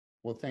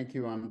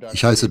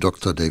Ich heiße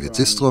Dr. David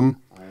Systrom.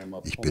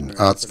 Ich bin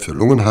Arzt für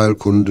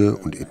Lungenheilkunde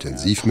und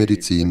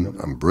Intensivmedizin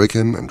am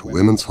Brigham and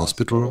Women's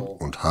Hospital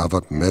und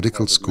Harvard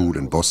Medical School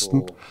in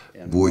Boston,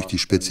 wo ich die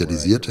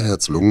spezialisierte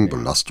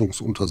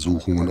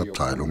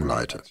Herz-Lungen-Belastungsuntersuchungen-Abteilung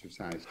leite.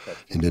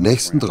 In den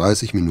nächsten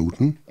 30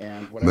 Minuten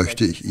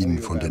möchte ich Ihnen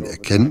von den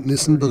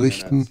Erkenntnissen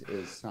berichten,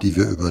 die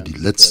wir über die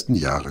letzten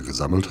Jahre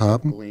gesammelt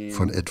haben,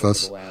 von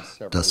etwas,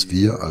 das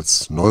wir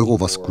als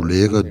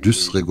neurovaskuläre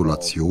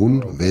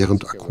Dysregulation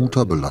während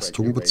akuter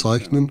Belastung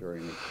bezeichnen,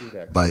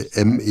 bei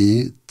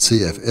ME,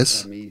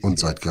 CFS und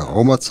seit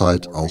geraumer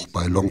Zeit auch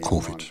bei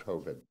Long-Covid.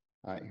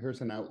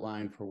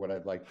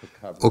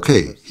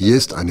 Okay, hier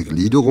ist eine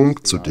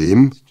Gliederung zu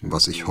dem,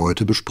 was ich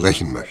heute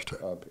besprechen möchte.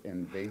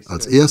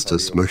 Als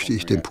erstes möchte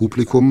ich dem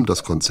Publikum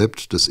das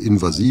Konzept des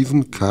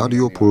invasiven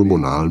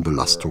kardiopulmonalen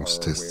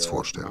Belastungstests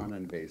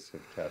vorstellen.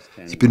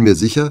 Ich bin mir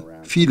sicher,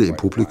 viele im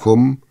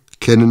Publikum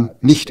kennen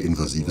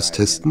nicht-invasives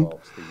Testen.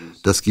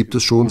 Das gibt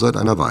es schon seit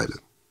einer Weile.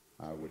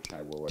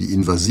 Die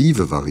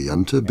invasive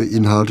Variante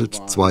beinhaltet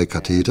 2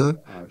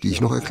 Katheter, die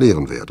ich noch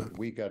erklären werde.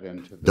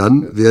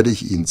 Dann werde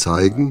ich Ihnen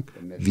zeigen,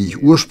 wie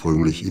ich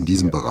ursprünglich in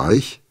diesem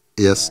Bereich,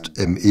 erst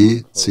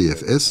ME,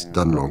 CFS,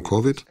 dann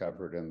Long-Covid,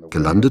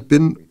 gelandet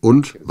bin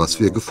und was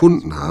wir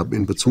gefunden haben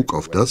in Bezug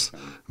auf das,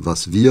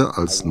 was wir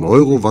als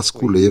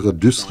neurovaskuläre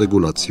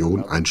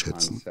Dysregulation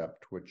einschätzen.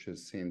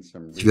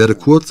 Ich werde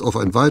kurz auf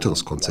ein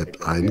weiteres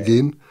Konzept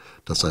eingehen,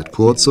 das seit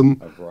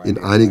kurzem in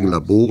einigen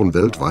Laboren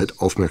weltweit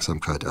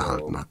Aufmerksamkeit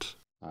erhalten hat.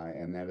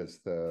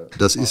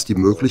 Das ist die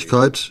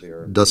Möglichkeit,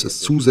 dass es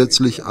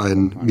zusätzlich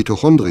ein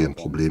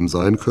Mitochondrienproblem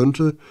sein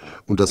könnte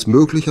und dass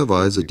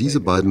möglicherweise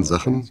diese beiden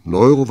Sachen,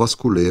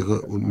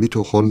 neurovaskuläre und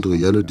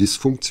mitochondrielle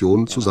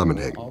Dysfunktionen,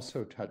 zusammenhängen.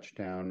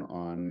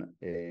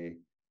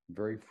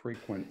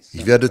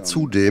 Ich werde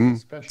zudem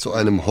zu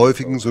einem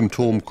häufigen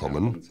Symptom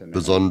kommen,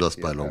 besonders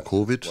bei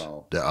Long-Covid,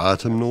 der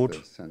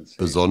Atemnot,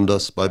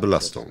 besonders bei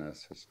Belastung.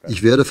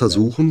 Ich werde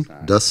versuchen,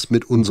 das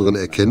mit unseren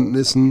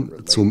Erkenntnissen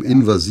zum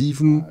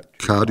invasiven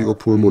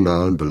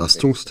kardiopulmonalen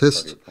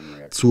Belastungstest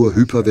zur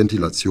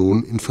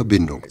Hyperventilation in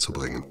Verbindung zu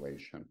bringen.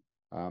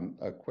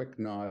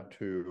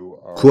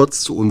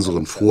 Kurz zu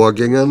unseren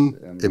Vorgängern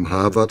im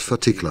Harvard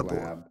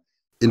Fatiglabor.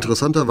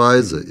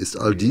 Interessanterweise ist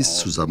all dies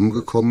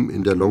zusammengekommen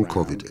in der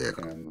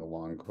Long-Covid-Ära.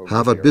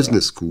 Harvard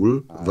Business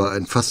School war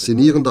ein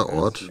faszinierender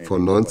Ort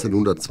von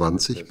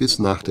 1920 bis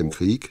nach dem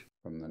Krieg,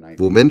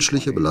 wo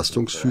menschliche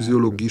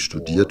Belastungsphysiologie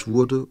studiert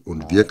wurde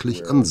und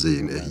wirklich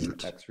Ansehen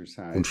erhielt.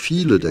 Und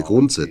viele der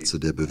Grundsätze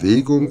der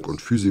Bewegung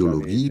und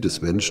Physiologie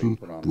des Menschen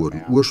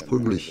wurden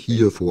ursprünglich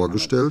hier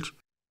vorgestellt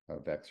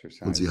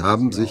und sie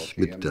haben sich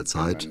mit der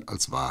Zeit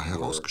als wahr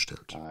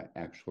herausgestellt.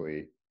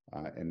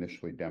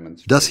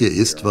 Das hier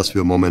ist, was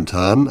wir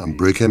momentan am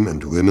Brigham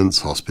and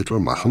Women's Hospital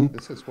machen,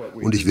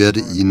 und ich werde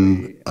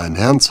Ihnen einen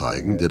Herrn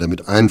zeigen, der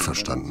damit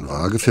einverstanden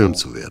war, gefilmt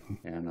zu werden.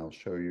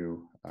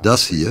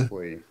 Das hier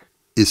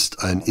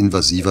ist ein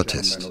invasiver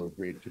Test.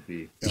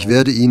 Ich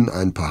werde Ihnen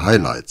ein paar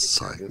Highlights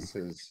zeigen.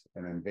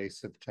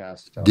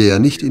 Der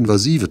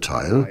nicht-invasive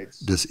Teil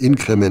des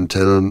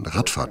inkrementellen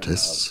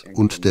Radfahrtests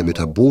und der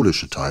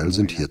metabolische Teil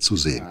sind hier zu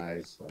sehen.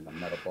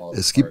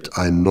 Es gibt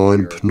einen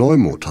neuen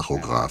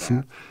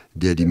Pneumotachographen,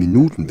 der die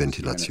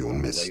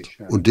Minutenventilation misst.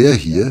 Und der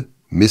hier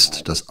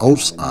misst das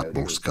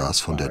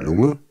Ausatmungsgas von der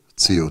Lunge,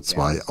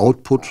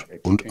 CO2-Output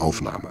und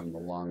Aufnahme.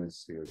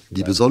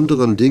 Die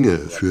besonderen Dinge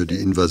für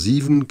die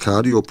invasiven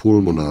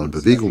kardiopulmonalen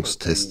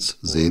Bewegungstests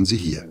sehen Sie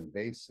hier.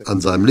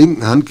 An seinem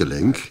linken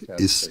Handgelenk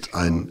ist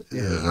ein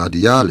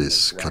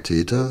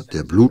Radialis-Katheter,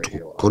 der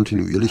Blutdruck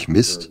kontinuierlich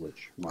misst,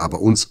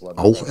 aber uns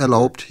auch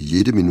erlaubt,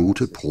 jede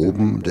Minute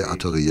Proben der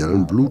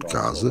arteriellen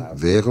Blutgase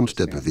während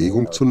der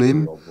Bewegung zu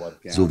nehmen,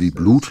 sowie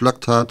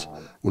Blutlaktat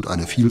und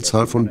eine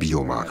Vielzahl von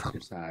Biomarkern.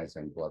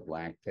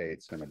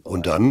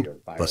 Und dann,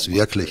 was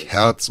wirklich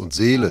Herz und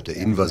Seele der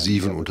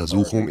invasiven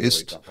Untersuchung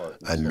ist,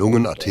 ein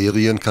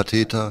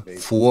Lungenarterienkatheter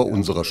vor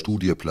unserer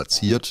Studie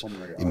platziert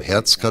im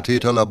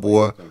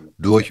Herzkatheterlabor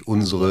durch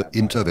unsere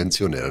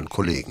interventionellen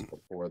Kollegen.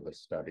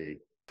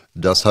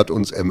 Das hat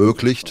uns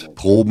ermöglicht,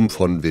 Proben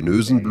von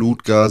venösen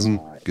Blutgasen,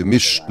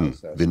 gemischten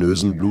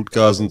venösen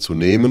Blutgasen zu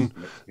nehmen,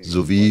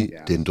 sowie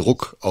den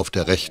Druck auf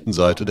der rechten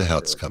Seite der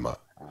Herzkammer.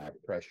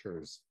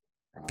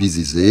 Wie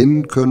Sie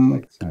sehen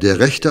können, der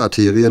rechte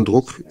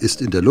Arteriendruck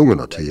ist in der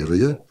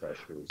Lungenarterie,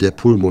 der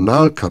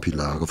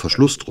pulmonalkapillare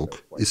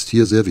Verschlussdruck ist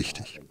hier sehr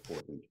wichtig.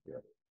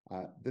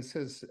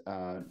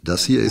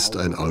 Das hier ist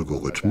ein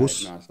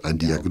Algorithmus, ein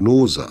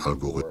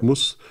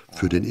Diagnosealgorithmus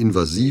für den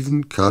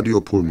invasiven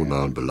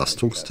kardiopulmonalen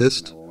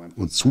Belastungstest,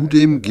 und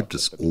zudem gibt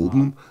es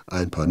oben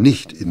ein paar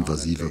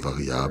nicht-invasive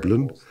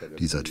Variablen,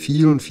 die seit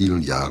vielen,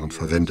 vielen Jahren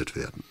verwendet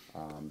werden.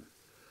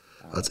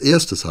 Als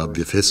erstes haben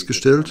wir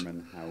festgestellt,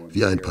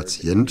 wie ein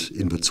Patient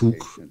in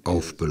Bezug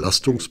auf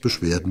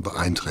Belastungsbeschwerden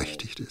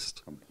beeinträchtigt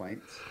ist.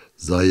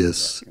 Sei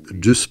es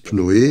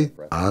Dyspnoe,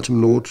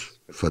 Atemnot,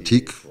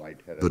 Fatigue,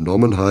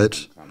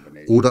 Benommenheit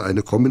oder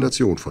eine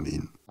Kombination von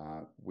ihnen.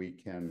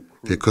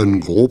 Wir können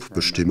grob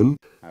bestimmen,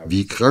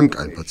 wie krank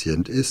ein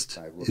Patient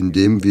ist,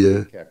 indem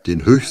wir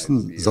den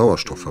höchsten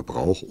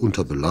Sauerstoffverbrauch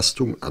unter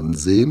Belastung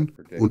ansehen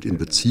und in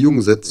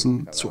Beziehung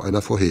setzen zu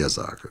einer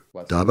Vorhersage.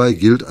 Dabei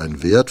gilt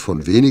ein Wert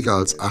von weniger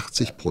als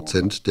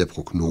 80% der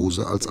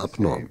Prognose als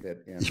abnorm.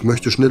 Ich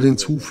möchte schnell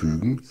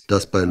hinzufügen,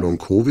 dass bei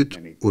Long-Covid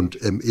und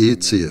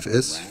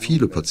ME-CFS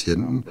viele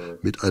Patienten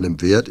mit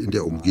einem Wert in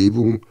der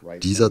Umgebung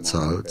dieser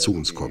Zahl zu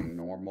uns kommen.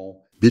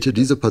 Bitte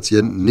diese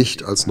Patienten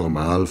nicht als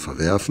normal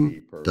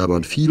verwerfen, da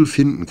man viel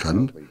finden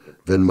kann,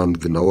 wenn man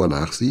genauer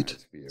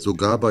nachsieht,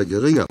 sogar bei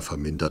geringer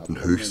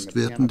verminderten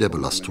Höchstwerten der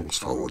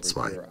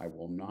Belastungs-VO2.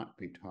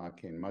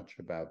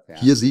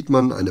 Hier sieht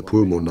man eine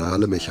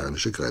pulmonale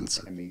mechanische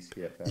Grenze.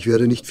 Ich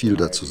werde nicht viel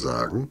dazu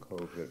sagen,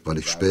 weil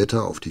ich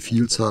später auf die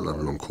Vielzahl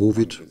an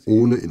Long-Covid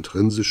ohne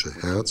intrinsische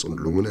Herz- und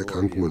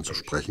Lungenerkrankungen zu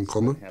sprechen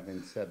komme,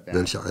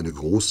 welche eine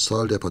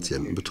Großzahl der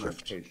Patienten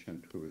betrifft.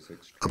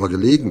 Aber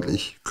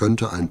gelegentlich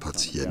könnte ein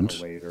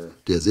Patient,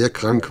 der sehr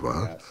krank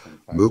war,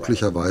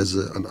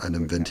 möglicherweise an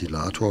einem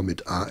Ventilator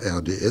mit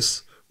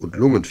ARDS und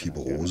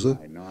Lungenfibrose,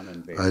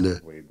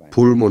 eine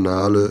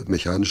pulmonale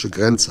mechanische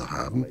Grenze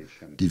haben,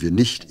 die wir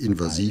nicht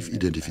invasiv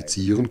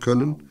identifizieren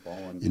können,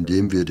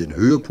 indem wir den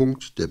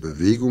Höhepunkt der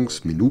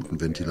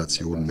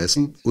Bewegungsminutenventilation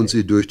messen und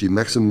sie durch die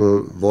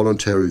Maximal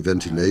Voluntary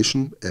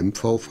Ventilation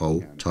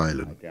 (MVV)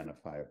 teilen.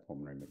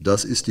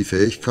 Das ist die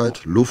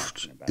Fähigkeit,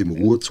 Luft im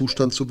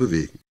Ruhezustand zu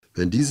bewegen.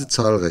 Wenn diese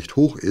Zahl recht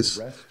hoch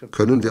ist,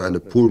 können wir eine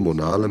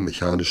pulmonale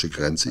mechanische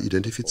Grenze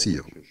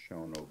identifizieren.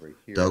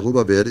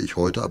 Darüber werde ich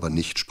heute aber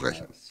nicht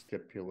sprechen.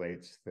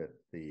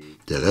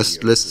 Der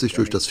Rest lässt sich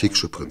durch das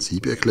Fick'sche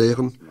Prinzip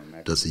erklären,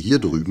 das Sie hier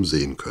drüben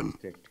sehen können.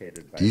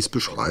 Dies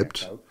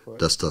beschreibt,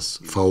 dass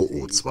das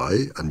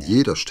VO2 an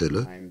jeder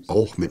Stelle,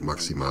 auch mit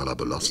maximaler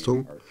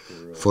Belastung,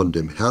 von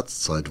dem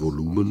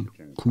Herzzeitvolumen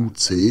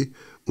QC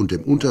und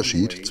dem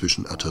Unterschied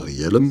zwischen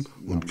arteriellem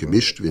und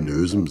gemischt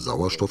venösem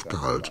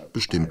Sauerstoffgehalt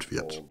bestimmt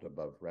wird.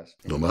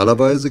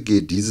 Normalerweise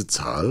geht diese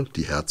Zahl,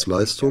 die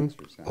Herzleistung,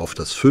 auf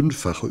das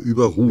 5-fache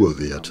über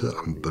Ruhewerte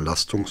am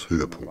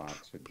Belastungshöhepunkt.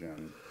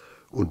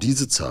 Und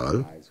diese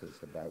Zahl,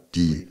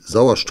 die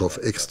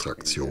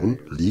Sauerstoffextraktion,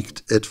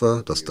 liegt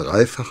etwa das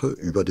 3-fache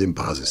über dem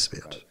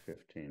Basiswert.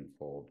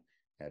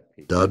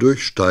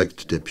 Dadurch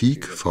steigt der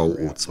Peak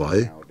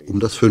VO2 um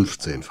das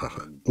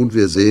 15-fache. Und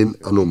wir sehen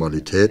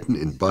Anomalitäten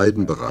in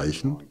beiden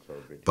Bereichen,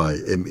 bei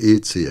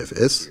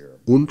ME-CFS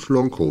und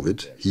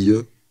Long-Covid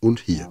hier und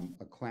hier.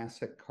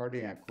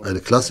 Eine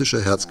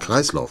klassische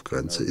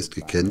Herz-Kreislauf-Grenze ist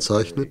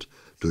gekennzeichnet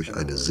durch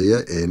eine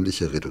sehr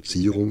ähnliche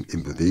Reduzierung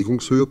im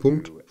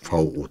Bewegungshöhepunkt,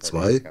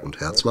 VO2 und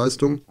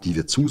Herzleistung, die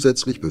wir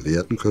zusätzlich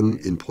bewerten können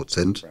in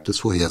Prozent des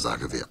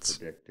Vorhersagewerts.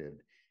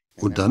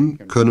 Und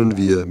dann können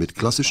wir mit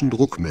klassischen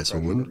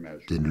Druckmessungen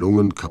den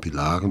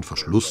lungenkapillaren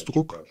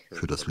Verschlussdruck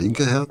für das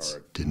linke Herz,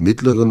 den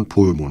mittleren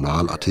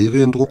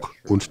Pulmonalarteriendruck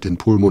und den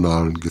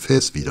pulmonalen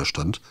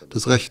Gefäßwiderstand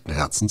des rechten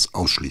Herzens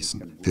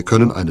ausschließen. Wir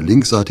können eine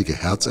linksseitige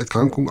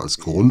Herzerkrankung als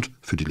Grund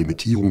für die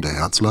Limitierung der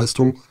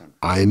Herzleistung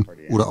ein-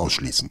 oder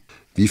ausschließen.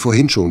 Wie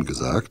vorhin schon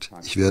gesagt,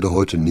 ich werde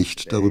heute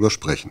nicht darüber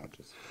sprechen.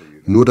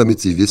 Nur damit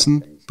Sie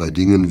wissen, bei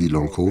Dingen wie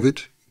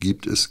Long-Covid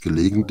gibt es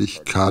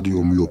gelegentlich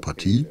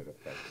Kardiomyopathie,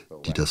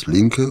 die das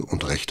linke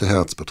und rechte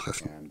Herz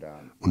betreffen.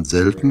 Und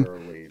selten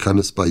kann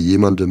es bei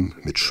jemandem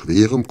mit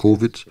schwerem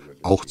Covid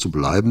auch zu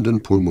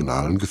bleibenden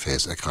pulmonalen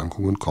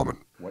Gefäßerkrankungen kommen.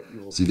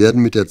 Sie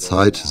werden mit der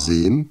Zeit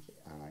sehen,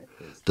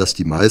 dass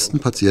die meisten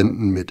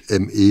Patienten mit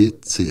ME,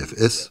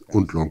 CFS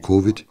und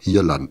Long-Covid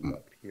hier landen.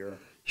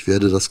 Ich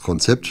werde das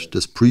Konzept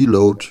des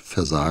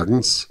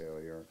Preload-Versagens,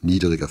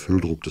 niedriger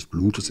Fülldruck des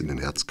Blutes in den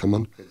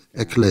Herzkammern,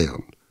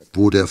 erklären.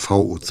 Wo der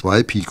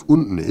VO2-Peak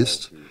unten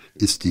ist,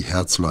 ist die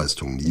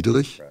Herzleistung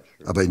niedrig,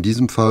 aber in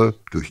diesem Fall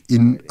durch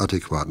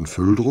inadäquaten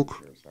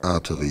Fülldruck,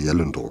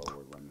 arteriellen Druck.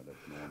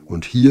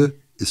 Und hier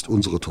ist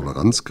unsere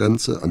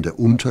Toleranzgrenze an der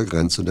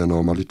Untergrenze der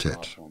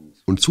Normalität.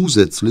 Und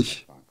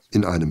zusätzlich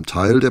in einem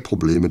Teil der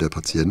Probleme der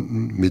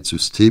Patienten mit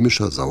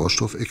systemischer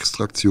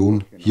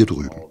Sauerstoffextraktion hier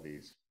drüben.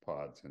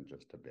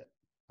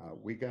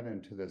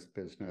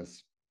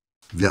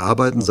 Wir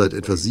arbeiten seit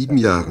etwa 7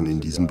 Jahren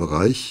in diesem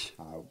Bereich,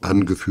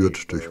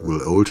 angeführt durch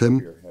Will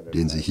Oldham,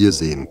 den Sie hier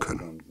sehen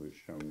können.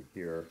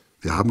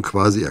 Wir haben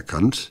quasi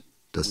erkannt,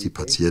 dass die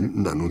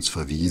Patienten an uns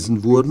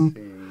verwiesen wurden,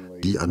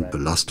 die an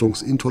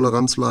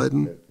Belastungsintoleranz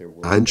leiden,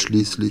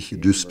 einschließlich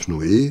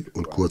Dyspnoe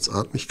und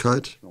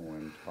Kurzatmigkeit,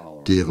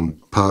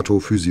 deren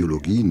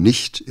Pathophysiologie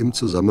nicht im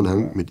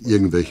Zusammenhang mit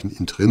irgendwelchen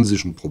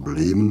intrinsischen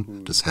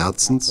Problemen des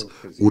Herzens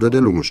oder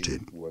der Lunge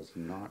stehen.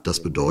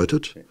 Das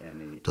bedeutet,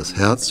 das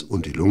Herz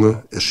und die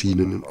Lunge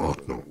erschienen in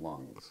Ordnung.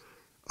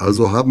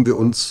 Also haben wir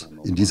uns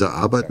in dieser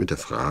Arbeit mit der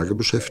Frage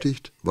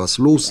beschäftigt, was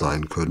los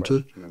sein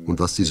könnte und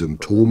was die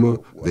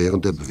Symptome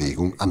während der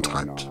Bewegung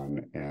antreibt.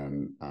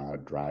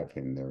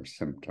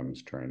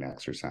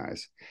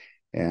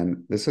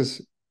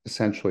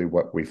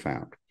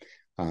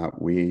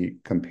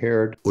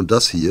 Und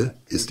das hier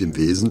ist im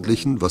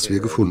Wesentlichen, was wir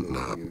gefunden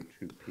haben.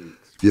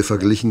 Wir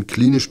verglichen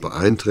klinisch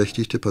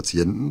beeinträchtigte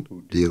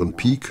Patienten, deren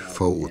Peak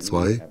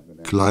VO2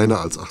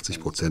 kleiner als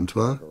 80%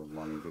 war,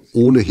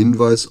 ohne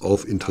Hinweis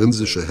auf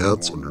intrinsische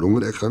Herz- und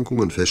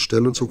Lungenerkrankungen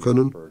feststellen zu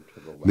können,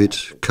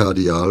 mit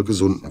kardial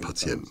gesunden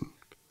Patienten.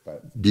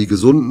 Die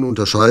Gesunden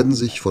unterscheiden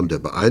sich von der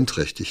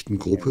beeinträchtigten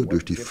Gruppe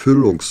durch die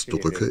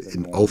Füllungsdrücke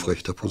in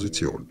aufrechter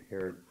Position.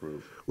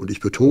 Und ich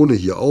betone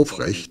hier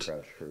aufrecht,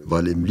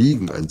 weil im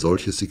Liegen ein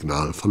solches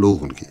Signal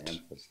verloren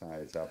geht.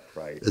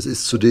 Es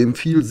ist zudem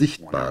viel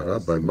sichtbarer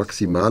bei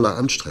maximaler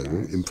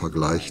Anstrengung im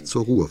Vergleich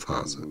zur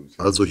Ruhephase.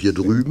 Also hier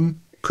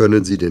drüben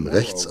können Sie den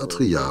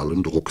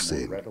rechtsatrialen Druck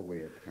sehen.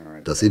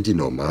 Das sind die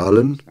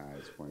normalen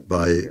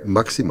bei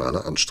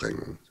maximaler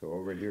Anstrengung.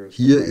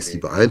 Hier ist die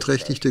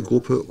beeinträchtigte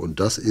Gruppe und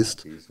das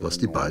ist, was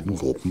die beiden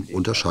Gruppen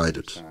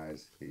unterscheidet.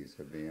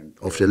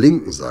 Auf der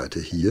linken Seite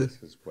hier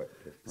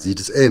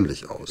sieht es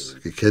ähnlich aus,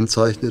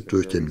 gekennzeichnet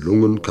durch den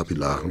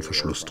lungenkapillaren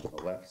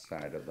Verschlussdruck.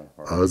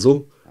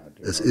 Also,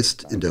 es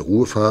ist in der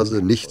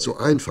Ruhephase nicht so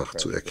einfach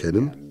zu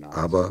erkennen,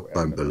 aber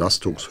beim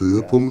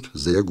Belastungshöhepunkt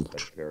sehr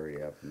gut.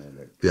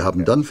 Wir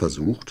haben dann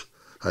versucht,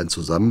 einen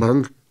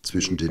Zusammenhang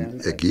zwischen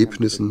den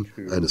Ergebnissen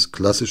eines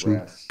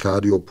klassischen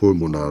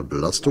kardiopulmonalen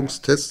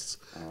Belastungstests,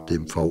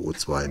 dem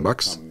VO2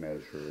 Max,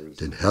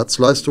 den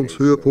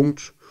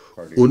Herzleistungshöhepunkt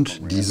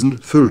und diesen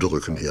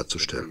Fülldrücken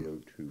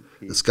herzustellen.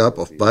 Es gab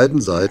auf beiden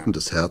Seiten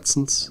des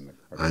Herzens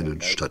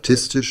einen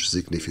statistisch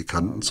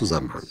signifikanten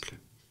Zusammenhang.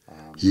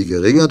 Je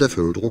geringer der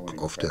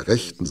Fülldruck auf der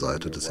rechten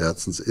Seite des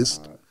Herzens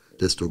ist,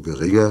 desto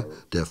geringer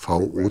der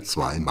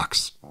VO2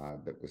 Max.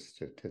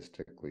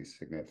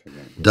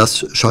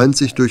 Das scheint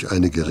sich durch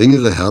eine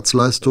geringere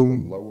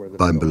Herzleistung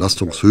beim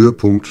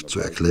Belastungshöhepunkt zu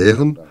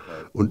erklären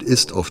und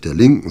ist auf der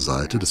linken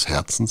Seite des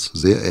Herzens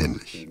sehr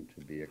ähnlich.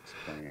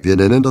 Wir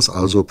nennen das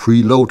also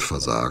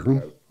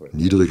Preload-Versagen,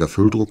 niedriger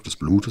Fülldruck des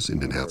Blutes in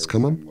den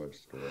Herzkammern.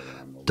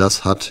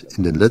 Das hat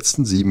in den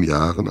letzten 7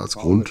 Jahren als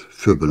Grund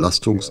für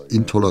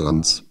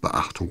Belastungsintoleranz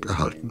Beachtung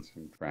erhalten.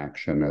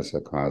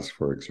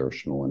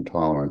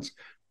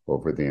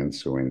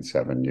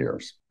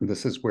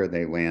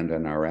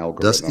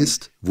 Das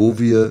ist, wo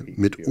wir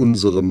mit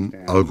unserem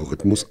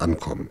Algorithmus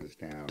ankommen.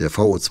 Der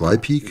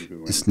VO2-Peak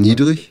ist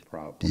niedrig,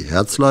 die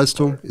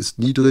Herzleistung ist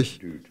niedrig,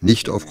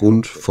 nicht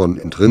aufgrund von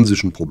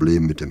intrinsischen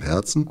Problemen mit dem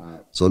Herzen,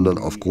 sondern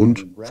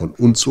aufgrund von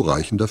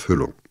unzureichender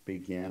Füllung.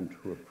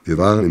 Wir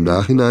waren im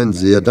Nachhinein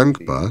sehr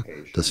dankbar,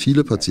 dass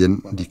viele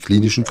Patienten die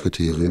klinischen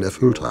Kriterien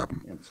erfüllt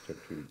haben.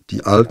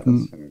 Die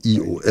alten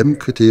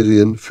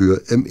IOM-Kriterien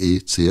für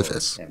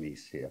ME-CFS.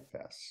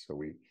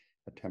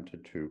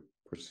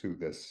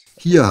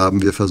 Hier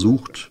haben wir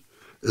versucht,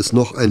 es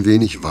noch ein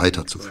wenig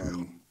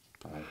weiterzuführen.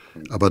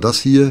 Aber das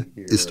hier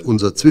ist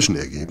unser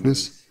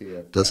Zwischenergebnis,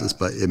 dass es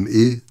bei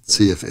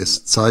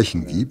ME-CFS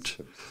Zeichen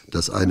gibt,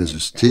 dass eine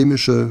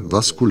systemische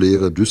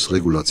vaskuläre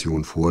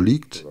Dysregulation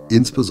vorliegt,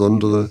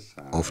 insbesondere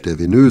auf der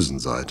venösen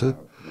Seite,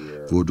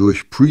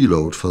 wodurch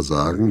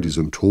Preload-Versagen die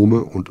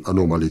Symptome und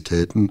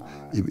Anormalitäten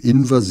im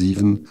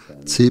invasiven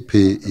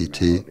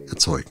CPET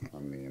erzeugen.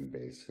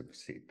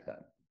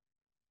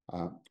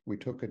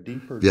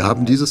 Wir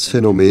haben dieses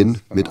Phänomen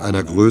mit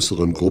einer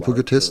größeren Gruppe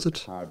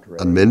getestet,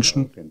 an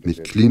Menschen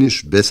mit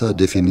klinisch besser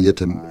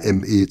definiertem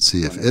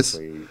ME-CFS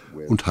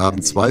und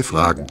haben 2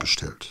 Fragen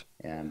gestellt.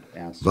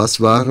 Was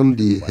waren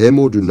die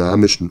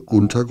hämodynamischen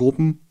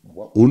Untergruppen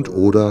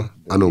und/oder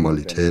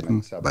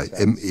Anormalitäten bei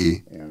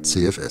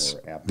ME-CFS?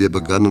 Wir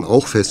begannen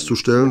auch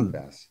festzustellen,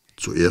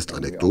 zuerst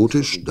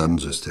anekdotisch, dann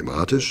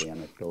systematisch,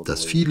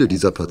 dass viele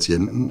dieser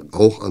Patienten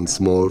auch an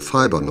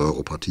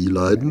Small-Fiber-Neuropathie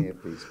leiden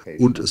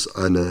und es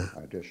eine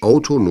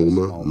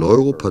autonome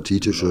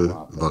neuropathitische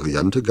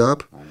Variante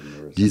gab,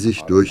 die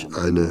sich durch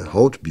eine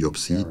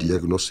Hautbiopsie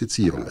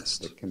diagnostizieren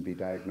lässt.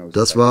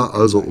 Das war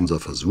also unser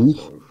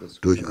Versuch,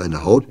 durch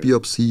eine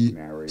Hautbiopsie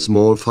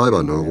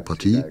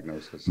Small-Fiber-Neuropathie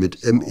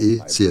mit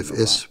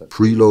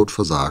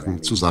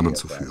ME-CFS-Preload-Versagen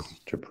zusammenzuführen.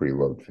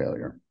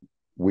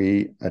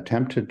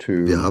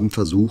 Wir haben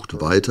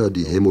versucht, weiter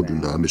die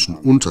hämodynamischen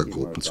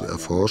Untergruppen zu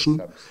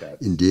erforschen,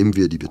 indem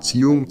wir die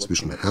Beziehung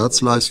zwischen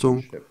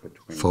Herzleistung,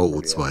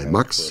 VO2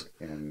 Max,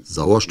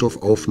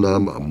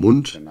 Sauerstoffaufnahme am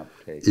Mund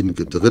in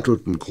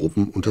gedrittelten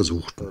Gruppen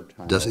untersuchten.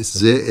 Das ist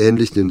sehr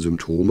ähnlich den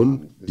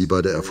Symptomen, die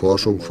bei der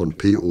Erforschung von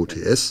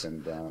POTS,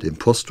 dem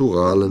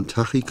posturalen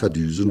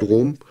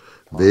Tachykardie-Syndrom,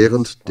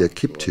 während der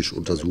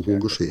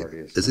Kipptischuntersuchung geschehen.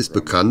 Es ist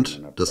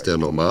bekannt, dass der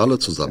normale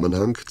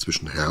Zusammenhang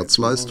zwischen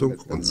Herzleistung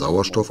und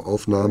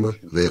Sauerstoffaufnahme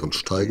während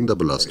steigender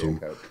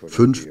Belastung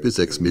 5 bis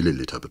 6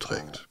 Milliliter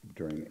beträgt.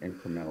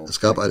 Es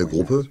gab eine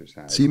Gruppe,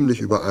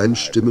 ziemlich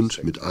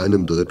übereinstimmend mit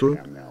 1/3,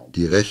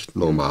 die recht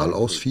normal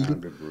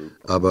ausfiel,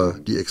 aber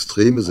die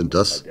Extreme sind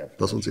das,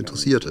 was uns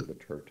interessierte.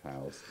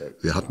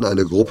 Wir hatten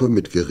eine Gruppe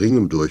mit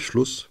geringem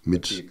Durchfluss,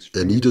 mit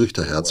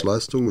erniedrigter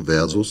Herzleistung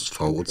versus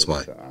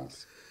VO2.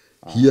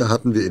 Hier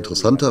hatten wir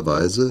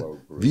interessanterweise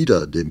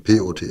wieder dem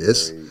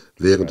POTS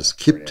während des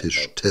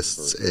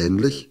Kipptischtests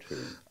ähnlich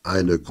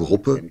eine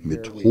Gruppe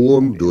mit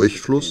hohem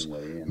Durchfluss,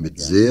 mit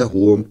sehr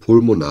hohem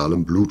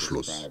pulmonalem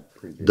Blutfluss.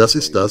 Das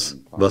ist das,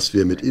 was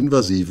wir mit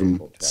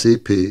invasivem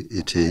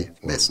CPET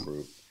messen.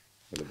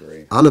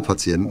 Alle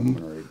Patienten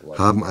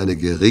haben eine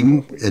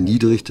gering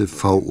erniedrigte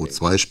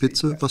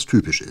VO2-Spitze, was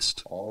typisch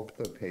ist.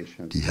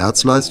 Die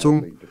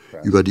Herzleistung,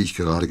 über die ich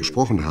gerade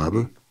gesprochen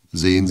habe,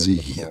 sehen Sie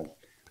hier.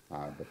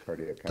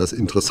 Das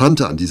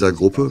Interessante an dieser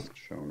Gruppe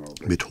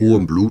mit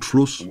hohem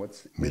Blutfluss,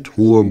 mit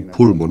hohem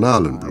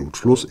pulmonalen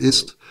Blutfluss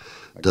ist,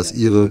 dass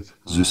ihre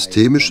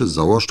systemische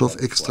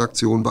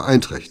Sauerstoffextraktion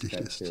beeinträchtigt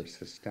ist.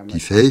 Die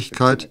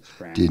Fähigkeit,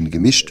 den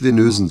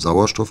gemischt-venösen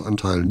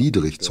Sauerstoffanteil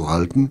niedrig zu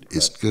halten,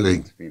 ist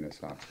gering.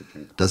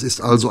 Das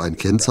ist also ein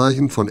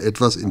Kennzeichen von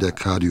etwas in der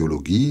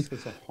Kardiologie,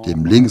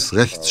 dem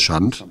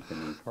Links-Rechts-Schand,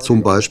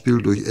 zum Beispiel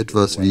durch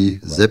etwas wie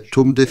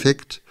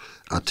Septumdefekt,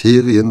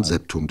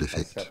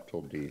 Arterienseptumdefekt.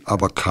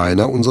 Aber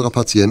keiner unserer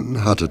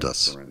Patienten hatte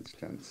das.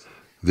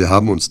 Wir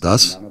haben uns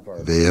das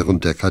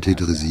während der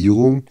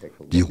Katheterisierung,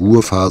 die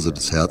Ruhephase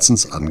des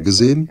Herzens,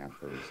 angesehen,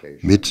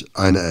 mit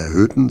einer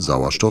erhöhten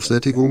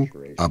Sauerstoffsättigung,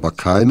 aber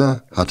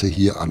keiner hatte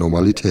hier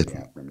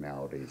Anormalitäten.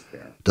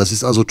 Das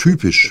ist also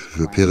typisch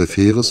für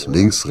peripheres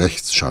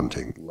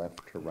Links-Rechts-Shunting.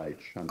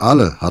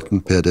 Alle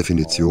hatten per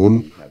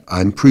Definition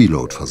ein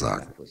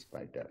Preload-Versagen.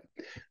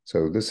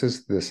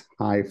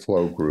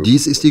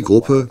 Dies ist die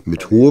Gruppe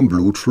mit hohem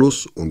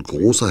Blutfluss und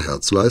großer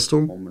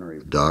Herzleistung,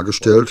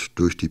 dargestellt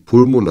durch die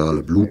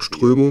pulmonale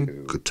Blutströmung,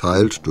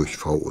 geteilt durch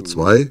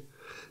VO2,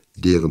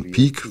 deren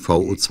Peak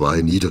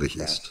VO2 niedrig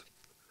ist.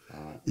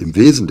 Im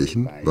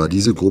Wesentlichen war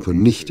diese Gruppe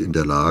nicht in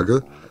der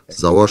Lage,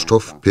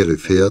 Sauerstoff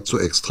peripher zu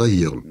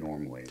extrahieren.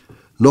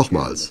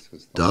 Nochmals,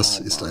 das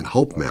ist ein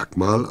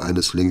Hauptmerkmal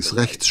eines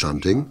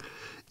Links-Rechts-Shunting,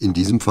 in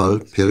diesem Fall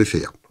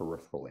peripher.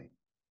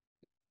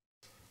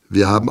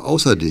 Wir haben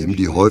außerdem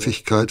die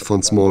Häufigkeit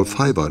von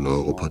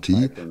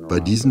Small-Fiber-Neuropathie bei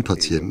diesen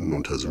Patienten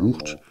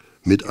untersucht,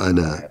 mit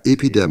einer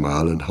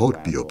epidermalen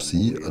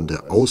Hautbiopsie an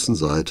der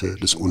Außenseite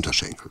des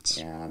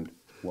Unterschenkels.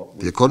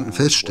 Wir konnten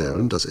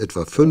feststellen, dass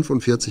etwa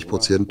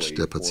 45%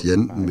 der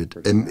Patienten mit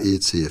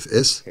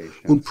ME-CFS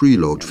und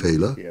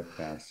Preload-Failure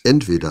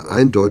entweder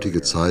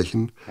eindeutige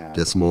Zeichen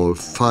der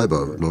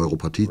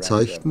Small-Fiber-Neuropathie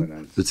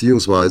zeigten,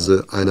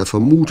 beziehungsweise einer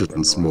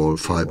vermuteten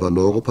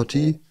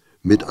Small-Fiber-Neuropathie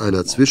mit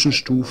einer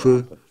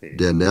Zwischenstufe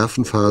der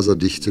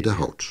Nervenfaserdichte der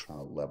Haut.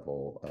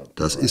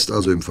 Das ist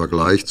also im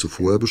Vergleich zu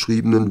vorher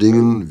beschriebenen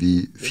Dingen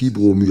wie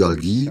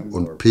Fibromyalgie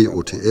und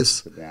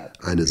POTS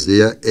eine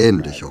sehr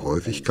ähnliche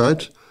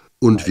Häufigkeit,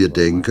 und wir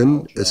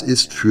denken, es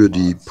ist für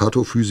die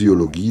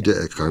Pathophysiologie der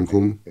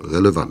Erkrankung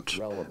relevant.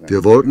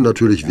 Wir wollten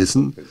natürlich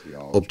wissen,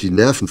 ob die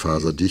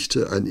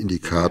Nervenfaserdichte ein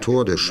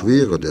Indikator der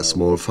Schwere der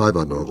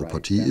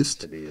Small-Fiber-Neuropathie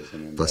ist,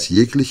 was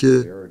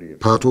jegliche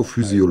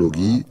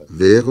Pathophysiologie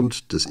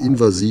während des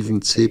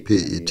invasiven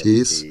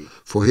CPETs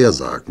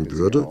vorhersagen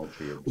würde,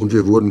 und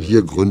wir wurden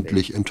hier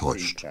gründlich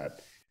enttäuscht.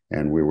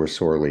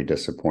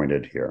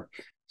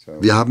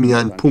 Wir haben hier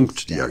ein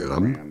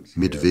Punktdiagramm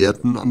mit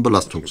Werten am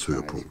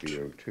Belastungshöhepunkt.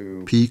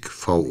 Peak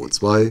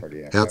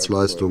VO2,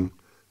 Herzleistung,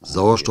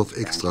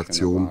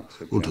 Sauerstoffextraktion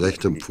und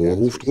rechtem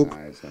Vorhofdruck,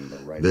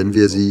 wenn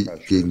wir sie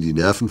gegen die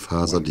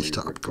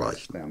Nervenfaserdichte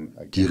abgleichen.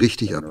 Die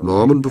richtig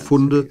abnormen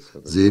Befunde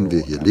sehen wir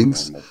hier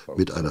links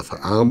mit einer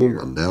Verarmung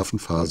an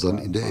Nervenfasern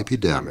in der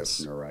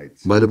Epidermis.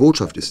 Meine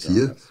Botschaft ist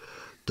hier,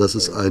 dass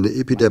es eine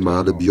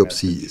epidermale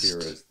Biopsie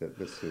ist.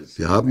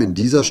 Wir haben in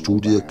dieser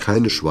Studie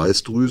keine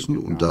Schweißdrüsen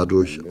und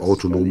dadurch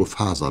autonome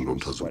Fasern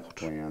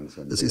untersucht.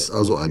 Es ist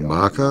also ein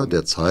Marker,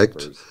 der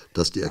zeigt,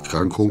 dass die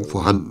Erkrankung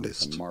vorhanden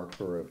ist.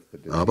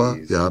 Aber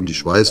wir haben die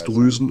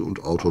Schweißdrüsen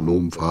und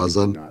autonomen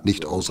Fasern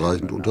nicht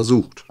ausreichend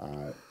untersucht.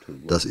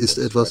 Das ist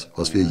etwas,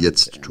 was wir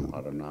jetzt tun.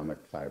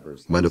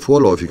 Meine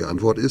vorläufige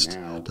Antwort ist,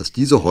 dass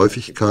diese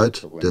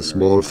Häufigkeit der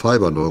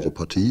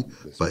Small-Fiber-Neuropathie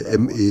bei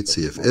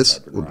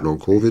ME-CFS und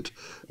Long-Covid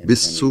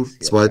bis zu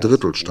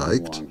 2/3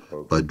 steigt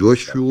bei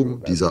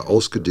Durchführung dieser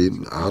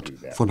ausgedehnten Art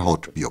von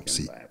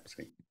Hautbiopsie.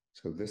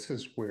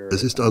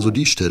 Es ist also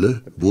die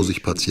Stelle, wo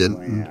sich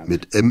Patienten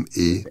mit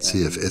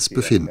ME-CFS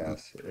befinden.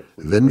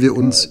 Wenn wir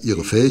uns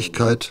ihre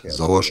Fähigkeit,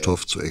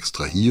 Sauerstoff zu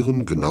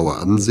extrahieren, genauer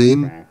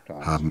ansehen,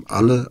 haben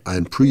alle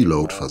ein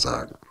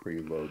Preload-Versagen.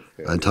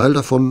 Ein Teil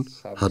davon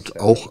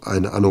hat auch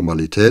eine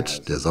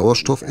Anormalität der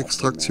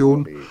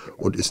Sauerstoffextraktion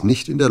und ist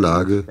nicht in der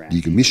Lage, die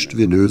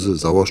gemischt-venöse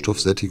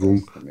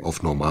Sauerstoffsättigung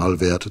auf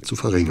Normalwerte zu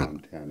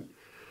verringern.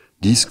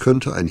 Dies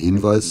könnte ein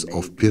Hinweis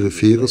auf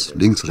peripheres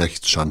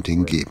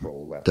Links-Rechts-Shunting geben.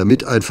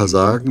 Damit ein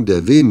Versagen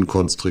der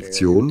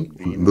Venenkonstriktion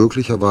und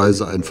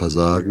möglicherweise ein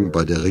Versagen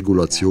bei der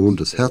Regulation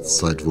des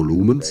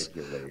Herzzeitvolumens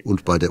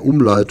und bei der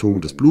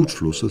Umleitung des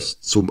Blutflusses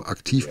zum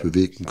aktiv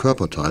bewegten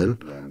Körperteil,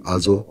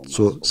 also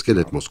zur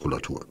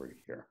Skelettmuskulatur.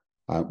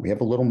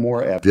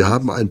 Wir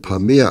haben ein paar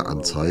mehr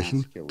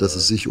Anzeichen, dass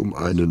es sich um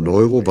eine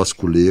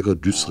neurovaskuläre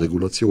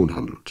Dysregulation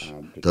handelt.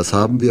 Das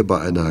haben wir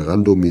bei einer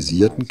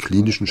randomisierten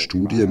klinischen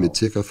Studie mit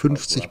ca.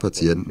 50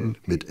 Patienten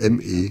mit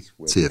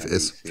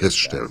ME-CFS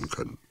feststellen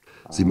können.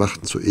 Sie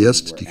machten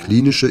zuerst die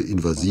klinische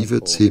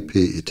invasive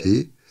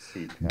CPET,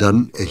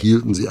 Dann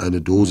erhielten sie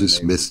eine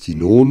Dosis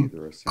Mestinon,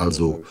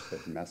 also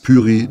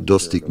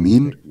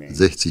Pyridostigmin,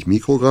 60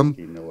 Mikrogramm,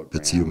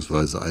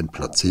 bzw. ein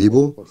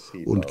Placebo,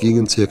 und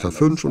gingen ca.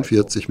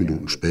 45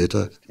 Minuten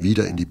später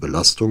wieder in die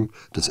Belastung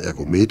des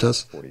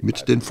Ergometers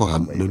mit den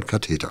vorhandenen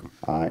Kathetern.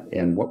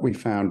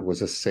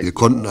 Wir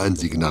konnten ein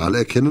Signal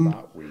erkennen,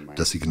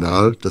 das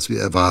Signal, das wir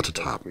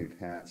erwartet haben.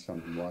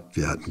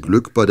 Wir hatten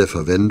Glück bei der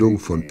Verwendung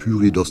von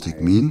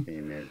Pyridostigmin,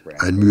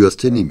 ein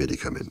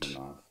Myasthenie-Medikament.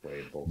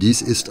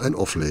 Dies ist ein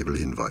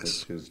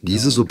Off-Label-Hinweis.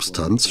 Diese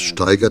Substanz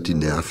steigert die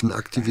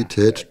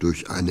Nervenaktivität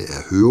durch eine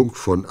Erhöhung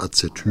von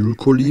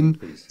Acetylcholin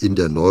in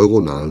der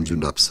neuronalen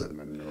Synapse.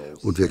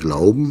 Und wir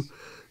glauben,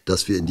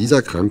 dass wir in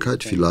dieser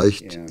Krankheit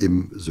vielleicht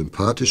im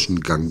sympathischen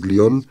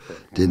Ganglion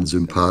den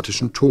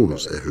sympathischen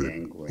Tonus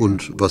erhöhen.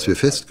 Und was wir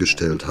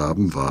festgestellt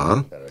haben,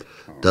 war,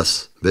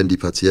 dass, wenn die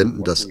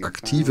Patienten das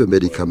aktive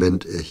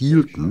Medikament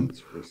erhielten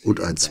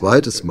und ein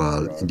zweites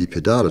Mal in die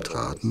Pedale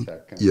traten,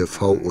 ihr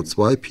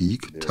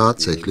VO2-Peak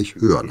tatsächlich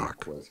höher lag.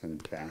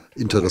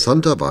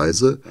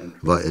 Interessanterweise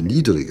war er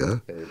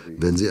niedriger,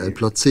 wenn sie ein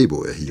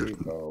Placebo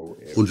erhielten.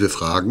 Und wir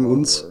fragen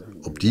uns,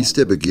 ob dies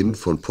der Beginn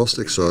von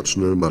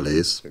Post-Exertional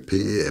Malaise,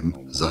 PEM,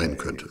 sein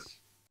könnte.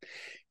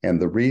 Und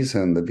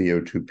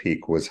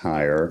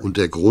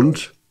der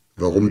Grund,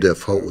 warum der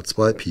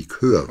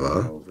VO2-Peak höher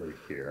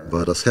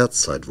war das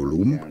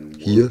Herzzeitvolumen,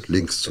 hier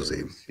links zu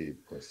sehen.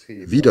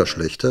 Wieder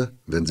schlechter,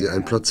 wenn Sie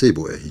ein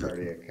Placebo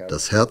erhielten.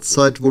 Das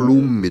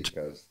Herzzeitvolumen mit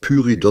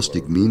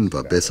Pyridostigmin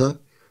war besser,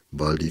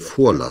 weil die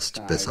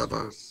Vorlast besser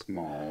war.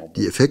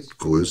 Die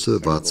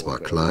Effektgröße war zwar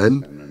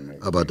klein,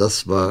 aber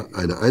das war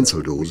eine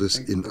Einzeldosis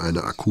in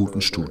einer akuten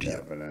Studie.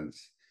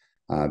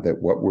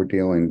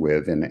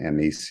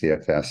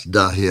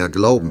 Daher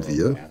glauben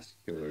wir,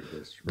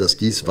 dass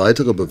dies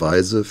weitere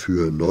Beweise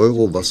für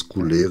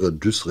neurovaskuläre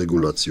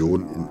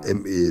Dysregulation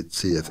in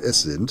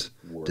ME-CFS sind,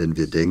 denn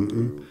wir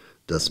denken,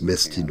 dass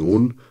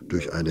Mestinon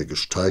durch eine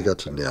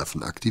gesteigerte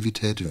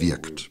Nervenaktivität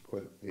wirkt.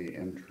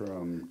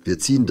 Wir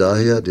ziehen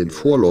daher den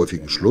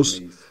vorläufigen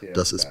Schluss,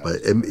 dass es bei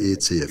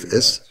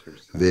ME-CFS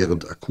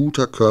während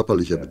akuter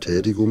körperlicher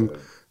Betätigung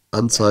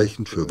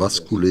Anzeichen für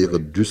vaskuläre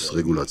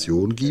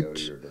Dysregulation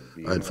gibt,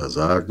 ein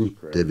Versagen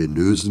der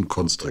venösen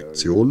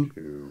Konstriktion,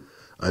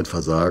 ein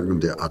Versagen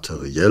der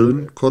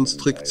arteriellen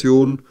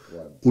Konstriktion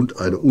und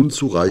eine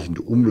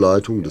unzureichende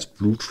Umleitung des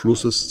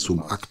Blutflusses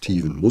zum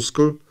aktiven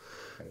Muskel,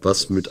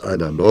 was mit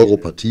einer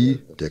Neuropathie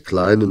der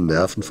kleinen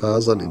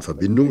Nervenfasern in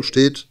Verbindung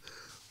steht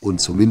und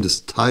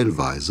zumindest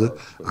teilweise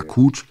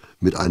akut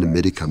mit einem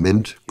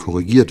Medikament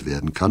korrigiert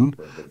werden kann,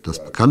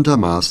 das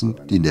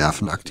bekanntermaßen die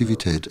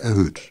Nervenaktivität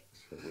erhöht.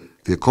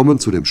 Wir kommen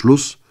zu dem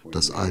Schluss,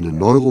 dass eine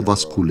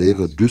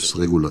neurovaskuläre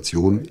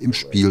Dysregulation im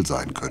Spiel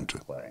sein könnte.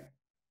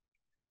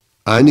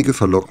 Einige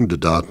verlockende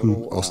Daten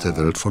aus der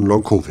Welt von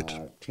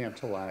Long-Covid.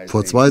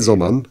 Vor 2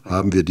 Sommern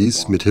haben wir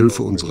dies mit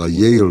Hilfe unserer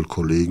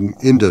Yale-Kollegen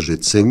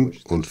Inderjit Singh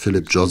und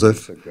Philip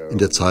Joseph in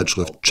der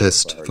Zeitschrift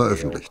Chest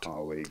veröffentlicht.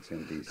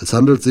 Es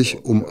handelt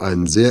sich um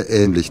einen sehr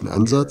ähnlichen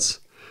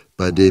Ansatz,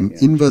 bei dem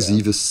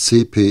invasives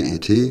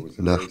CPET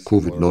nach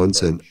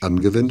Covid-19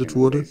 angewendet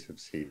wurde,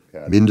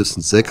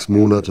 mindestens 6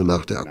 Monate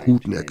nach der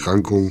akuten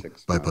Erkrankung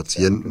bei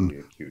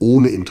Patienten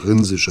ohne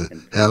intrinsische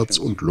Herz-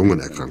 und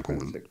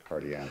Lungenerkrankungen.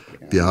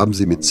 Wir haben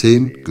sie mit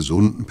 10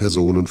 gesunden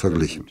Personen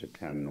verglichen.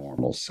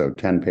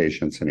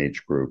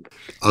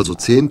 Also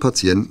 10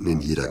 Patienten in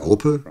jeder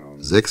Gruppe,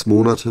 6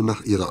 Monate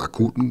nach ihrer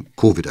akuten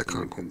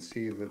Covid-Erkrankung.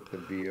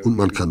 Und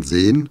man kann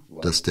sehen,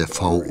 dass der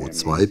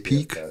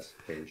VO2-Peak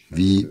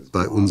wie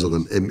bei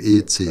unseren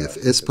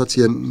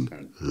ME-CFS-Patienten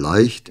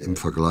leicht im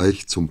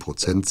Vergleich zum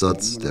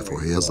Prozentsatz der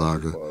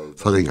Vorhersage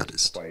verringert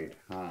ist.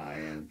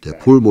 Der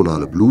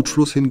pulmonale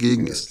Blutfluss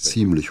hingegen ist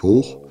ziemlich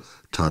hoch,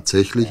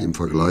 tatsächlich im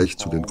Vergleich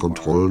zu den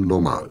Kontrollen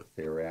normal.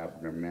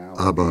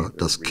 Aber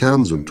das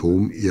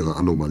Kernsymptom ihrer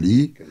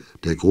Anomalie,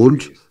 der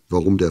Grund,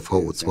 warum der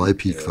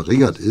VO2-Peak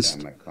verringert ist,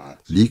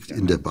 liegt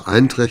in der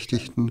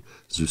beeinträchtigten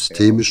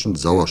systemischen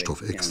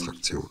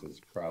Sauerstoffextraktion.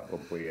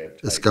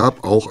 Es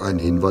gab auch einen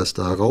Hinweis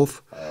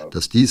darauf,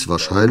 dass dies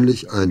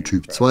wahrscheinlich ein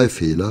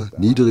Typ-2-Fehler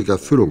niedriger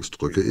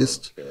Füllungsdrücke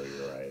ist,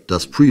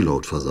 das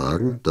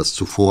Preload-Versagen, das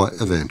zuvor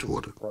erwähnt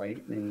wurde.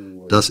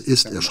 Das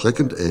ist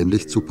erschreckend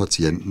ähnlich zu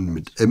Patienten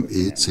mit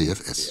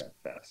ME-CFS.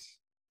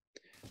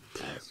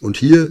 Und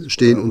hier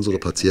stehen unsere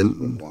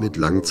Patienten mit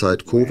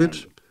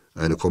Langzeit-Covid,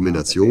 eine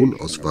Kombination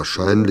aus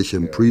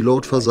wahrscheinlichem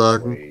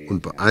Preload-Versagen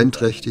und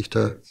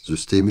beeinträchtigter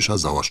systemischer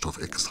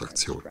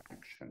Sauerstoffextraktion.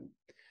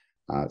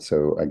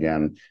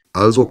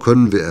 Also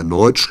können wir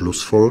erneut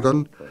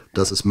schlussfolgern,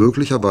 dass es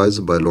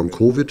möglicherweise bei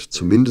Long-Covid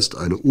zumindest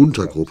eine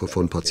Untergruppe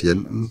von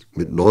Patienten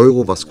mit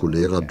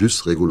neurovaskulärer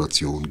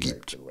Dysregulation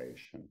gibt.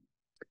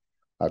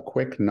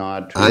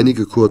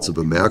 Einige kurze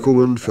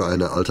Bemerkungen für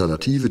eine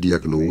alternative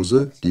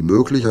Diagnose, die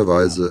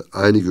möglicherweise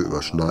einige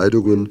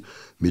Überschneidungen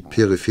mit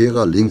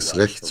peripherer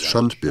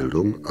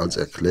Links-Rechts-Schandbildung als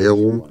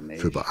Erklärung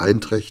für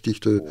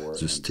beeinträchtigte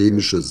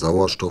systemische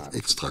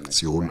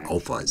Sauerstoffextraktion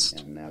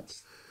aufweist.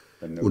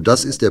 Und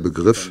das ist der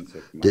Begriff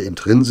der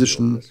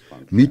intrinsischen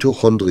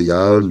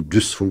mitochondrialen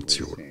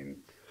Dysfunktion.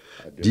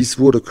 Dies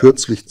wurde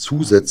kürzlich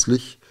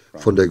zusätzlich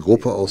von der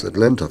Gruppe aus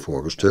Atlanta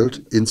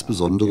vorgestellt,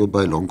 insbesondere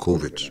bei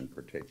Long-Covid.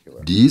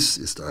 Dies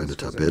ist eine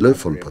Tabelle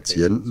von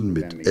Patienten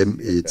mit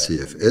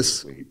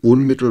ME/CFS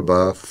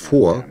unmittelbar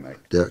vor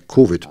der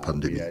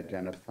Covid-Pandemie.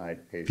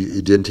 Wir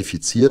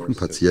identifizierten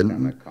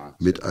Patienten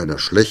mit einer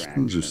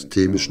schlechten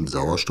systemischen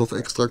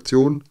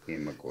Sauerstoffextraktion,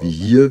 wie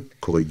hier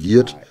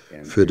korrigiert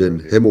für den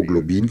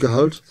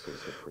Hämoglobingehalt,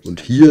 und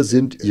hier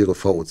sind ihre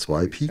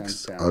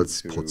VO2-Peaks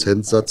als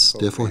Prozentsatz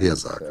der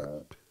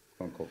Vorhersage.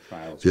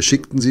 Wir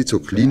schickten sie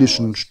zur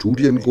klinischen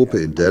Studiengruppe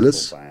in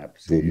Dallas,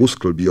 wo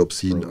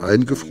Muskelbiopsien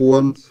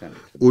eingefroren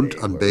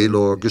und an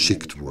Baylor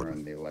geschickt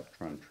wurden.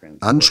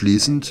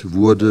 Anschließend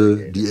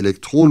wurde die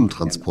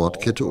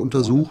Elektronentransportkette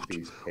untersucht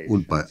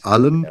und bei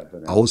allen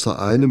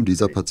außer einem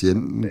dieser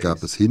Patienten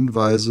gab es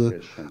Hinweise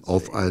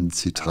auf einen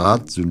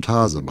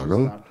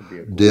Citrat-Synthase-Mangel,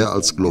 der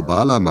als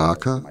globaler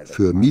Marker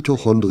für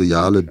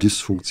mitochondriale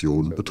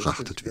Dysfunktion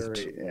betrachtet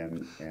wird.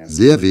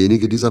 Sehr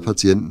wenige dieser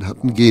Patienten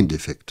hatten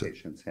Gendefekte.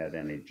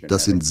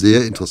 Das sind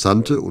sehr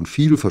interessante und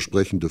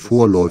vielversprechende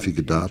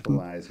vorläufige Daten,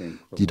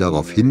 die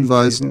darauf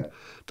hinweisen,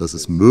 dass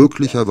es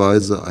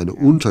möglicherweise eine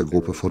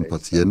Untergruppe von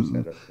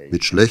Patienten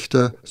mit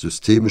schlechter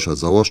systemischer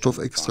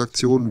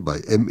Sauerstoffextraktion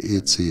bei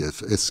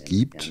ME/CFS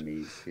gibt,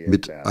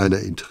 mit einer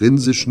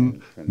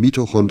intrinsischen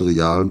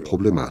mitochondrialen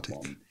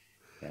Problematik.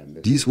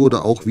 Dies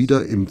wurde auch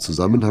wieder im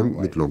Zusammenhang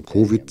mit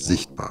Long-Covid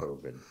sichtbar.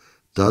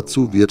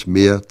 Dazu wird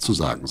mehr zu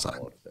sagen sein.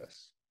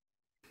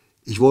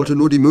 Ich wollte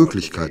nur die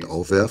Möglichkeit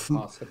aufwerfen,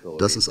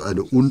 dass es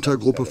eine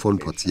Untergruppe von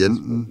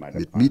Patienten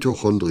mit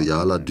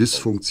mitochondrialer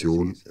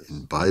Dysfunktion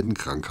in beiden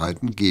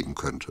Krankheiten geben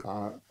könnte.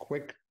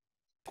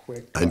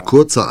 Ein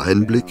kurzer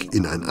Einblick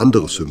in ein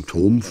anderes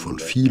Symptom von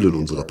vielen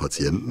unserer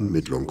Patienten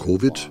mit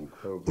Long-Covid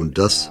und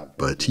das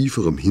bei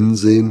tieferem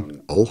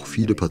Hinsehen auch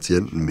viele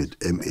Patienten mit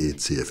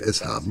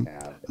ME/CFS haben,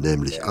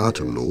 nämlich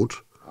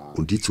Atemnot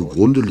und die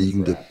zugrunde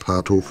liegende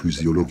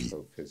Pathophysiologie.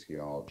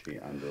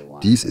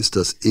 Dies ist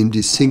das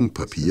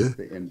Indie-Sync-Papier,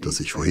 das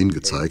ich vorhin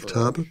gezeigt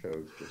habe,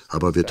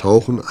 aber wir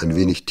tauchen ein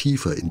wenig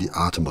tiefer in die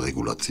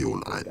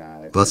Atemregulation ein.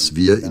 Was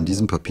wir in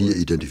diesem Papier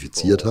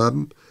identifiziert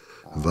haben,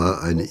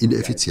 war eine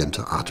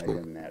ineffiziente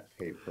Atmung.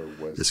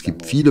 Es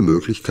gibt viele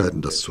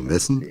Möglichkeiten, das zu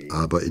messen,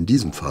 aber in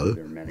diesem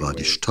Fall war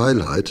die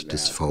Steilheit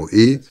des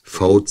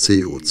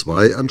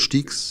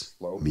VE-VCO2-Anstiegs,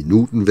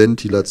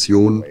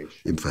 Minutenventilation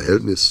im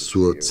Verhältnis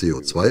zur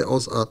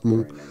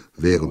CO2-Ausatmung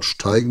während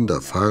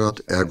steigender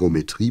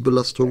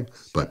Fahrradergometriebelastung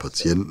bei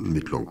Patienten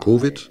mit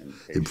Long-Covid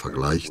im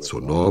Vergleich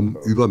zur Norm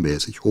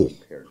übermäßig hoch.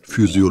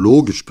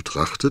 Physiologisch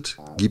betrachtet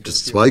gibt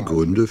es zwei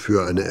Gründe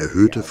für eine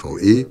erhöhte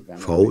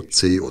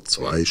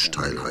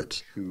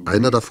VE-VCO2-Steilheit.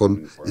 Einer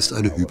davon ist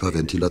eine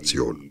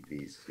Hyperventilation.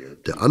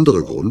 Der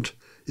andere Grund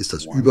ist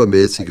das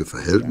übermäßige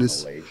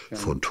Verhältnis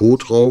von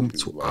Totraum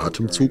zu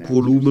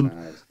Atemzugvolumen,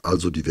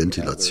 also die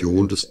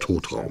Ventilation des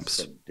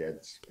Totraums.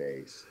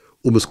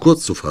 Um es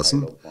kurz zu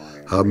fassen,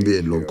 haben wir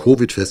in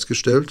Long-Covid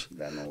festgestellt,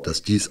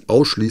 dass dies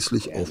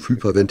ausschließlich auf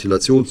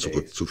Hyperventilation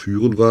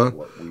zurückzuführen war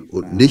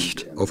und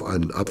nicht auf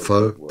einen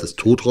Abfall des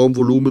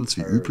Totraumvolumens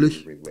wie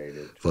üblich,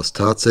 was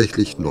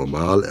tatsächlich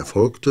normal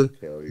erfolgte,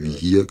 wie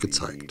hier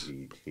gezeigt.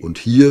 Und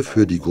hier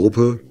für die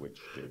Gruppe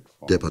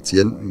der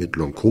Patienten mit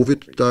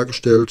Long-Covid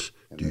dargestellt,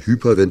 die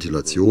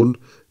Hyperventilation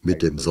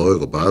mit dem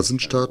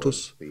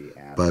Säurebasenstatus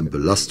beim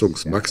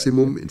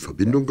Belastungsmaximum in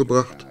Verbindung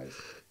gebracht,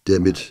 der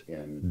mit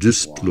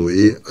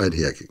Dyspnoe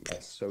einherging.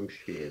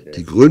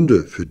 Die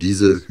Gründe für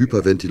diese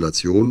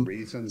Hyperventilation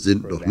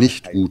sind noch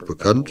nicht gut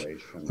bekannt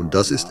und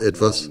das ist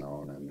etwas,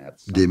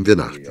 dem wir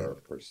nachgehen.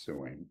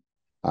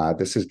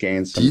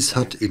 Dies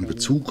hat in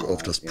Bezug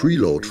auf das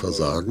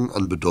Preload-Versagen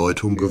an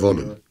Bedeutung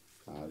gewonnen.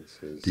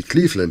 Die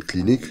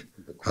Cleveland-Klinik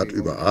hat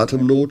über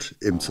Atemnot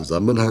im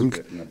Zusammenhang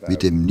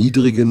mit dem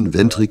niedrigen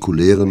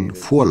ventrikulären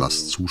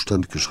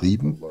Vorlastzustand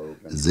geschrieben,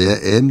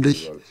 sehr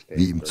ähnlich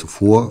wie im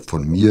zuvor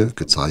von mir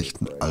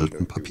gezeigten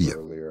alten Papier.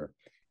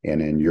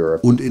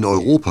 Und in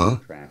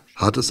Europa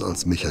hat es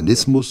als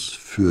Mechanismus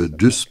für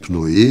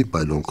Dyspnoe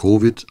bei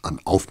Long-Covid an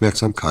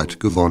Aufmerksamkeit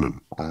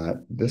gewonnen.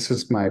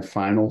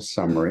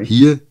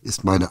 Hier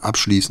ist meine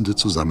abschließende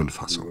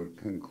Zusammenfassung.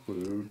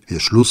 Wir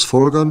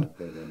schlussfolgern,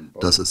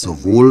 dass es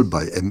sowohl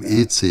bei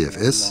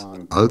ME/CFS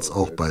als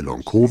auch bei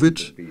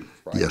Long-Covid,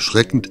 die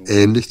erschreckend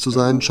ähnlich zu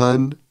sein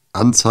scheinen,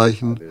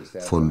 Anzeichen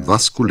von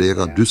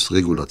vaskulärer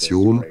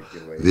Dysregulation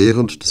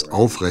während des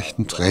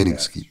aufrechten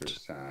Trainings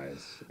gibt.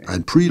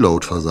 Ein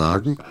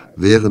Preload-Versagen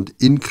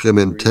während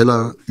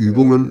inkrementeller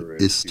Übungen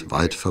ist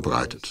weit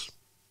verbreitet.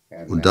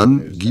 Und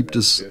dann gibt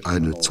es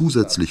eine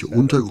zusätzliche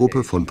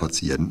Untergruppe von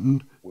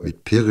Patienten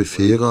mit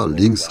peripherer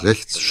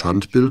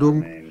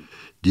Links-Rechts-Schandbildung,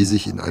 die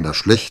sich in einer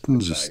schlechten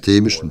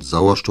systemischen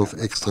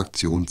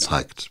Sauerstoffextraktion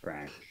zeigt.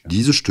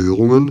 Diese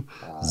Störungen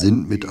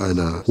sind mit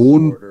einer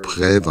hohen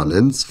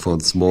Prävalenz von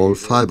Small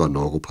Fiber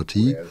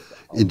Neuropathie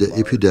in der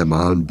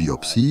epidermalen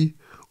Biopsie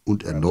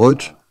und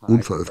erneut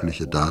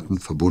unveröffentlichte Daten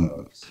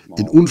verbunden.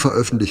 In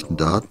unveröffentlichten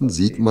Daten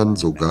sieht man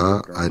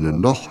sogar eine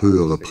noch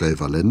höhere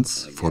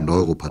Prävalenz von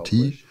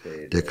Neuropathie,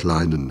 der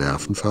kleinen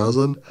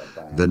Nervenfasern,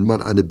 wenn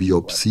man eine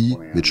Biopsie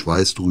mit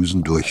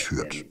Schweißdrüsen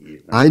durchführt.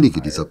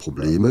 Einige dieser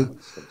Probleme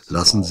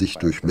lassen sich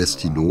durch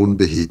Mestinon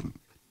beheben.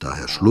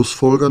 Daher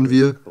schlussfolgern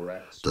wir,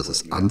 dass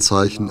es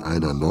Anzeichen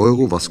einer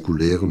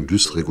neurovaskulären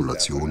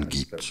Dysregulation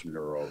gibt.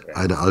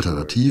 Eine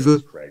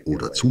alternative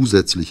oder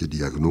zusätzliche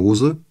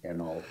Diagnose,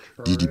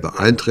 die die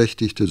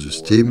beeinträchtigte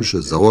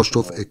systemische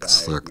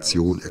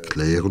Sauerstoffextraktion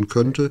erklären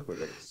könnte,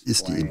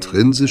 ist die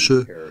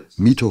intrinsische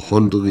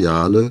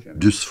mitochondriale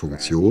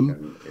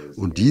Dysfunktion,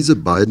 und diese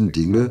beiden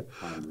Dinge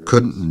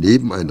könnten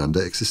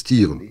nebeneinander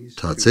existieren.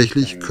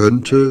 Tatsächlich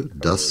könnte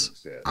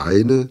das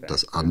eine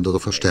das andere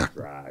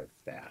verstärken.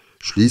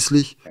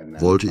 Schließlich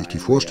wollte ich die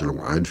Vorstellung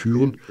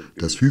einführen,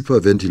 dass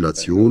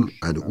Hyperventilation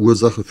eine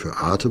Ursache für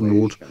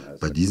Atemnot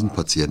bei diesen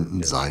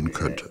Patienten sein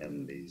könnte.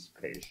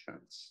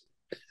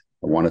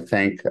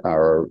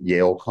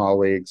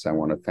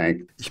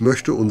 Ich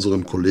möchte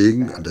unseren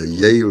Kollegen an der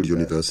Yale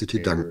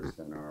University danken.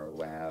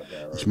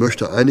 Ich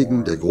möchte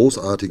einigen der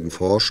großartigen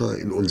Forscher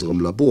in unserem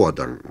Labor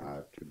danken.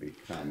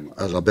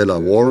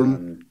 Arabella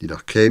Warren, die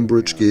nach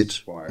Cambridge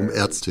geht, um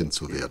Ärztin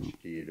zu werden.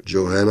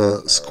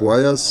 Johanna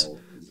Squires,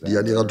 die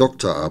an ihrer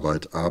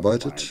Doktorarbeit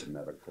arbeitet.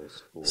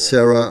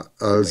 Sarah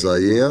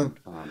Al-Zayer,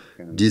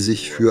 die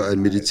sich für ein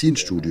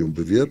Medizinstudium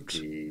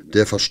bewirbt.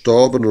 Der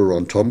verstorbene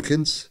Ron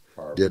Tompkins,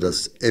 der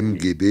das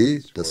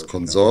MGB, das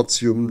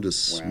Konsortium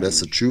des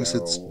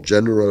Massachusetts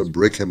General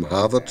Brigham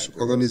Harvard,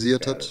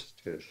 organisiert hat.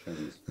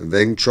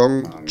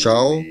 Weng-Chong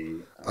Chao,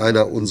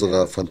 einer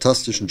unserer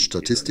fantastischen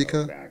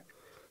Statistiker.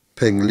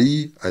 Peng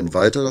Li, ein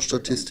weiterer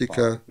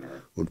Statistiker,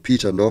 und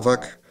Peter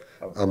Nowak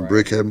am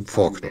Brigham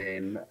Faulkner.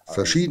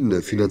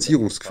 Verschiedene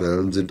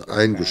Finanzierungsquellen sind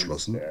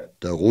eingeschlossen,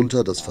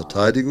 darunter das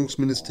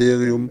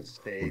Verteidigungsministerium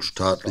und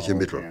staatliche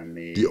Mittel.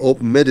 Die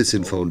Open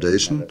Medicine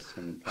Foundation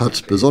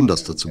hat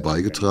besonders dazu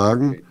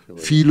beigetragen,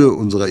 viele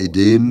unserer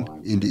Ideen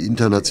in die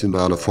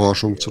internationale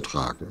Forschung zu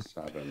tragen.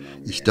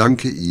 Ich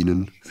danke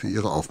Ihnen für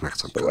Ihre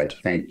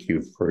Aufmerksamkeit.